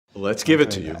Let's give it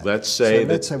to you. Let's say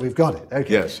let's say we've got it.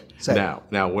 Okay. Yes. So,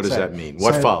 now, what does that mean?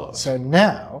 What follows? So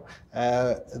now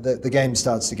the game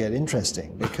starts to get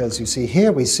interesting, because you see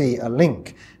here we see a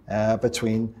link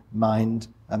between mind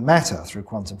and matter through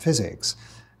quantum physics.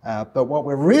 But what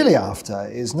we're really after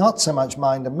is not so much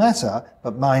mind and matter,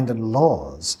 but mind and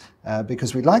laws.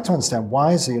 Because we'd like to understand,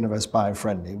 why is the universe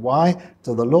biofriendly? Why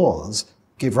do the laws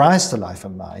give rise to life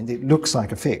and mind? It looks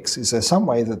like a fix. Is there some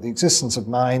way that the existence of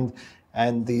mind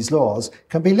and these laws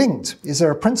can be linked? Is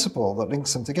there a principle that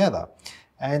links them together?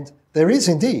 And there is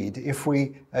indeed, if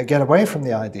we get away from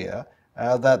the idea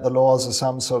that the laws are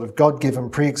some sort of God-given,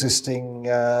 pre-existing,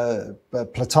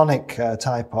 Platonic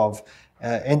type of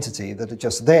entity that are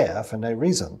just there for no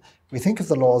reason. We think of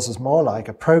the laws as more like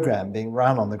a program being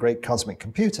run on the great cosmic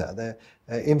computer. They're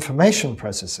information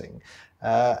processing,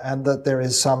 and that there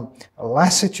is some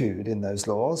lassitude in those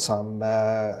laws, some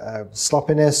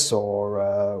sloppiness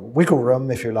or wiggle room,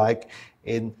 if you like,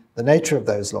 in the nature of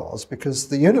those laws, because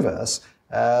the universe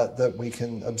that we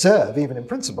can observe, even in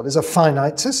principle, is a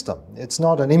finite system. It's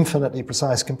not an infinitely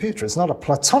precise computer. It's not a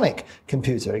Platonic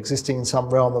computer existing in some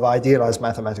realm of idealized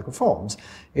mathematical forms.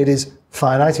 It is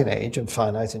finite in age and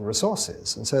finite in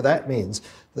resources. And so that means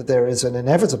that there is an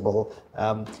inevitable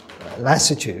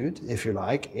lassitude, if you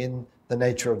like, in the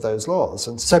nature of those laws.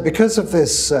 And so because of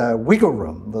this wiggle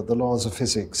room that the laws of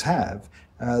physics have,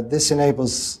 this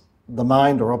enables the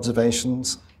mind or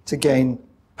observations to gain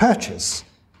purchase,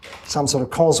 some sort of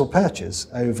causal purchase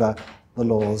over the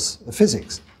laws of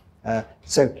physics.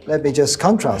 So let me just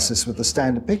contrast this with the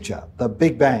standard picture. The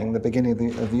Big Bang, the beginning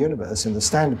of the universe, in the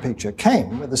standard picture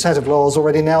came with a set of laws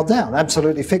already nailed down,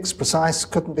 absolutely fixed, precise,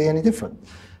 couldn't be any different.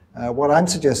 What I'm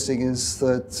suggesting is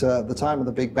that at the time of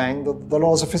the Big Bang, the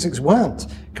laws of physics weren't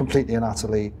completely and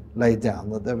utterly laid down,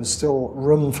 that there was still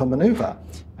room for maneuver,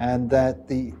 and that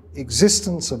the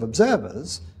existence of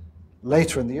observers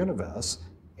later in the universe,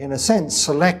 in a sense,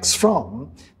 selects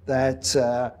from that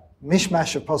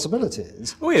mishmash of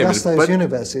possibilities, just those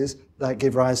universes that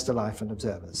give rise to life and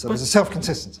observers. So there's a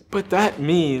self-consistency. But that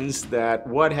means that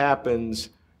what happens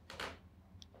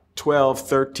 12,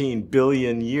 13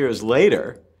 billion years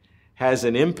later has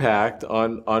an impact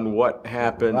on what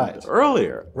happened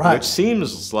earlier, which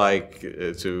seems like,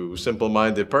 to a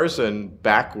simple-minded person,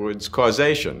 backwards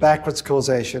causation. Backwards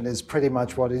causation is pretty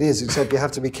much what it is, except you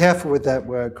have to be careful with that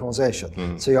word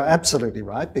causation. So you're absolutely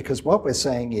right, because what we're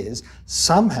saying is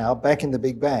somehow back in the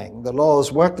Big Bang, the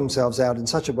laws work themselves out in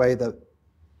such a way that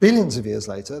billions of years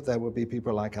later, there will be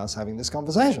people like us having this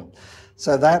conversation.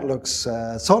 So that looks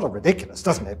sort of ridiculous,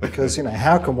 doesn't it? Because, you know,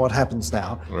 how can what happens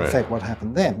now affect what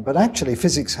happened then? But actually,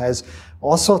 physics has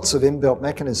all sorts of inbuilt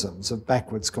mechanisms of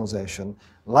backwards causation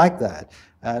like that.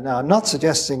 Now, I'm not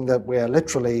suggesting that we're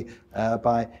literally,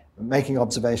 by making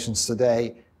observations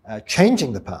today,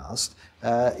 changing the past.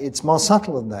 It's more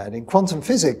subtle than that. In quantum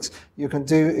physics, you can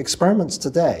do experiments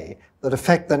today that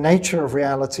affect the nature of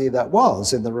reality that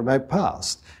was in the remote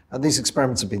past. And these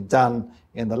experiments have been done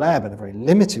in the lab in a very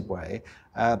limited way.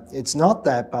 It's not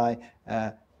that by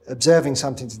observing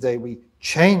something today we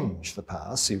change the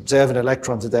past. You observe an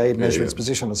electron today, measure its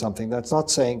position or something. That's not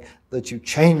saying that you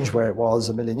change where it was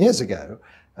a million years ago.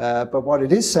 But what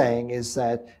it is saying is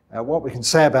that what we can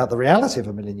say about the reality of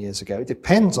a million years ago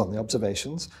depends on the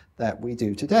observations that we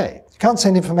do today. You can't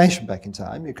send information back in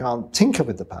time, you can't tinker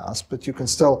with the past, but you can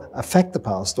still affect the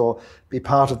past or be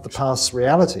part of the past's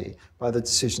reality by the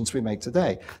decisions we make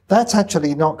today. That's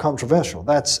actually not controversial.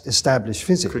 That's established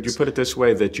physics. Could you put it this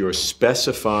way, that you're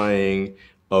specifying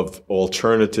of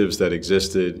alternatives that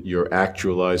existed, you're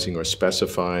actualizing or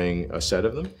specifying a set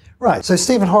of them? Right. So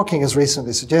Stephen Hawking has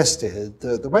recently suggested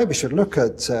that the way we should look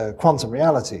at quantum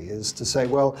reality is to say,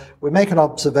 well, we make an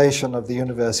observation of the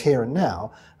universe here and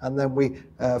now, and then we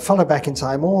follow back in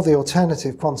time all the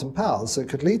alternative quantum paths that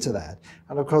could lead to that.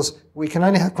 And of course, we can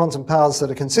only have quantum paths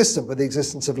that are consistent with the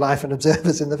existence of life and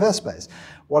observers in the first place.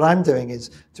 What I'm doing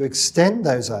is to extend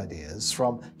those ideas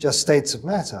from just states of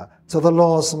matter to the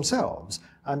laws themselves.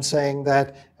 I'm saying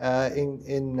that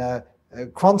in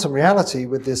quantum reality,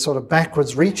 with this sort of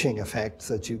backwards reaching effect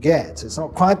that you get, it's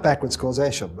not quite backwards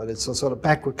causation, but it's a sort of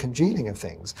backward congealing of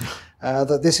things,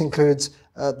 that this includes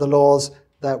the laws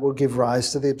that will give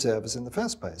rise to the observers in the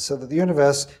first place, so that the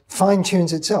universe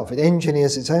fine-tunes itself, it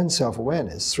engineers its own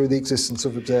self-awareness through the existence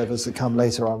of observers that come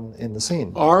later on in the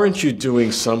scene. Aren't you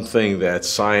doing something that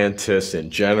scientists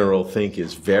in general think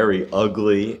is very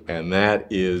ugly, and that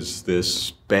is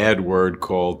this bad word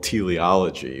called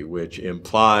teleology, which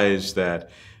implies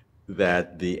that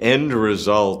the end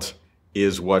result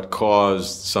is what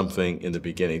caused something in the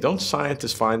beginning. Don't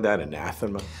scientists find that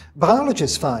anathema?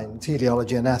 Biologists find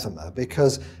teleology anathema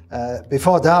because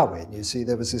before Darwin, you see,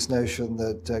 there was this notion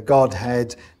that God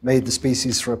had made the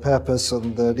species for a purpose,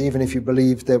 and that even if you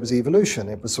believed there was evolution,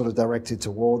 it was sort of directed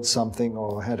towards something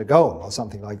or had a goal or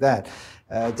something like that.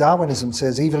 Darwinism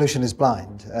says evolution is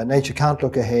blind. Nature can't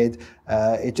look ahead.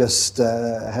 It just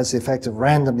has the effect of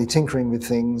randomly tinkering with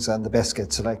things, and the best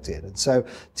get selected. And so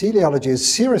teleology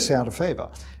is seriously out of favor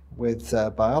with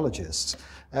biologists.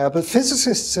 But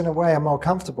physicists, in a way, are more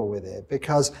comfortable with it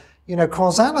because, you know,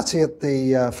 causality at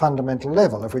the fundamental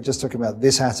level, if we're just talking about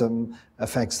this atom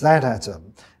affects that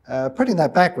atom, putting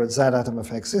that backwards, that atom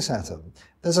affects this atom,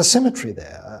 there's a symmetry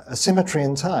there, a symmetry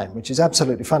in time, which is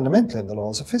absolutely fundamental in the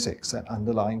laws of physics, that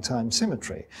underlying time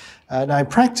symmetry. Now, in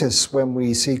practice, when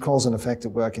we see cause and effect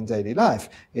at work in daily life,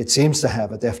 it seems to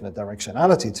have a definite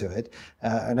directionality to it,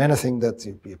 and anything that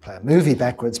you play a movie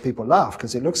backwards, people laugh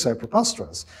because it looks so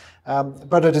preposterous.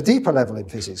 But at a deeper level in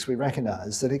physics, we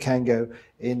recognize that it can go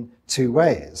in two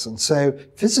ways. And so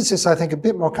physicists, I think, are a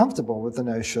bit more comfortable with the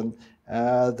notion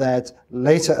that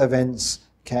later events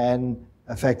can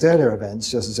affect earlier events,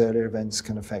 just as earlier events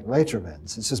can affect later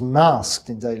events. It's just masked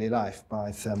in daily life by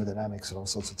thermodynamics and all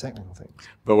sorts of technical things.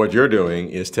 But what you're doing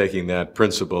is taking that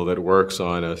principle that works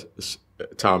on an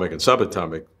atomic and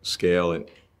subatomic scale and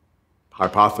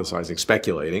hypothesizing,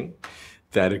 speculating,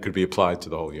 that it could be applied to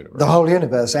the whole universe. The whole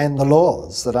universe and the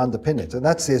laws that underpin it. And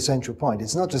that's the essential point.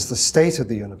 It's not just the state of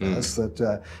the universe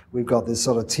that we've got this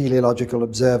sort of teleological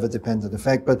observer-dependent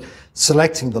effect, but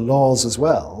selecting the laws as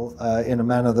well in a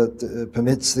manner that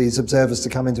permits these observers to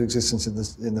come into existence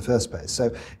in the first place.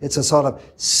 So it's a sort of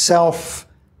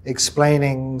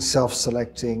self-explaining,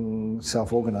 self-selecting,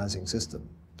 self-organizing system.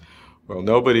 Well,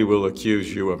 nobody will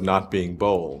accuse you of not being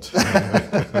bold.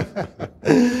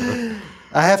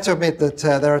 I have to admit that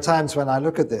there are times when I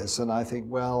look at this and I think,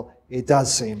 well, it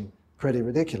does seem pretty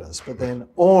ridiculous. But then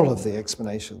all of the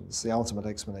explanations, the ultimate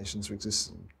explanations for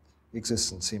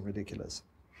existence seem ridiculous.